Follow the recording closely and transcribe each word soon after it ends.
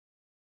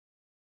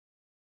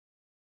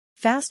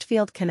Fast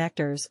field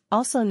connectors,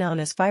 also known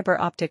as fiber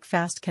optic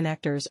fast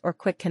connectors or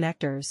quick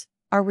connectors,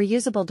 are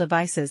reusable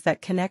devices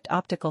that connect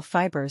optical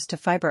fibers to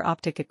fiber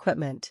optic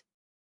equipment.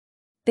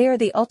 They are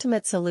the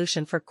ultimate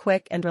solution for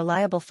quick and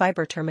reliable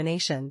fiber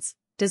terminations,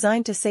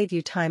 designed to save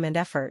you time and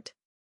effort.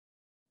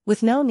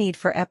 With no need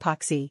for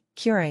epoxy,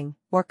 curing,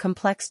 or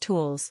complex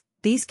tools,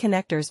 these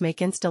connectors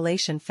make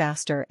installation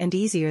faster and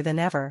easier than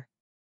ever.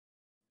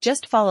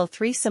 Just follow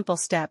 3 simple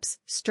steps: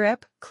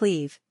 strip,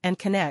 cleave, and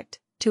connect,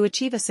 to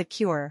achieve a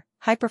secure,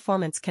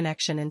 high-performance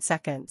connection in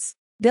seconds.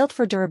 Built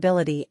for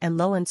durability and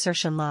low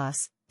insertion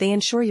loss, they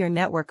ensure your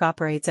network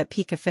operates at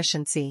peak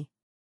efficiency.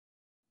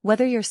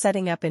 Whether you're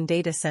setting up in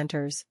data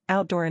centers,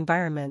 outdoor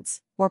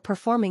environments, or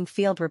performing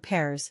field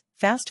repairs,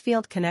 fast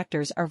field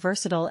connectors are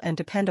versatile and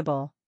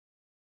dependable.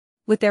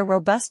 With their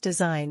robust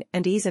design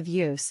and ease of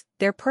use,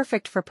 they're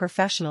perfect for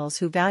professionals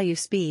who value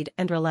speed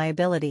and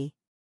reliability.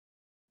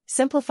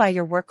 Simplify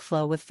your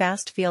workflow with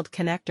fast field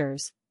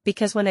connectors,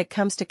 because when it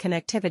comes to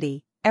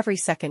connectivity, every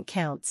second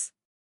counts.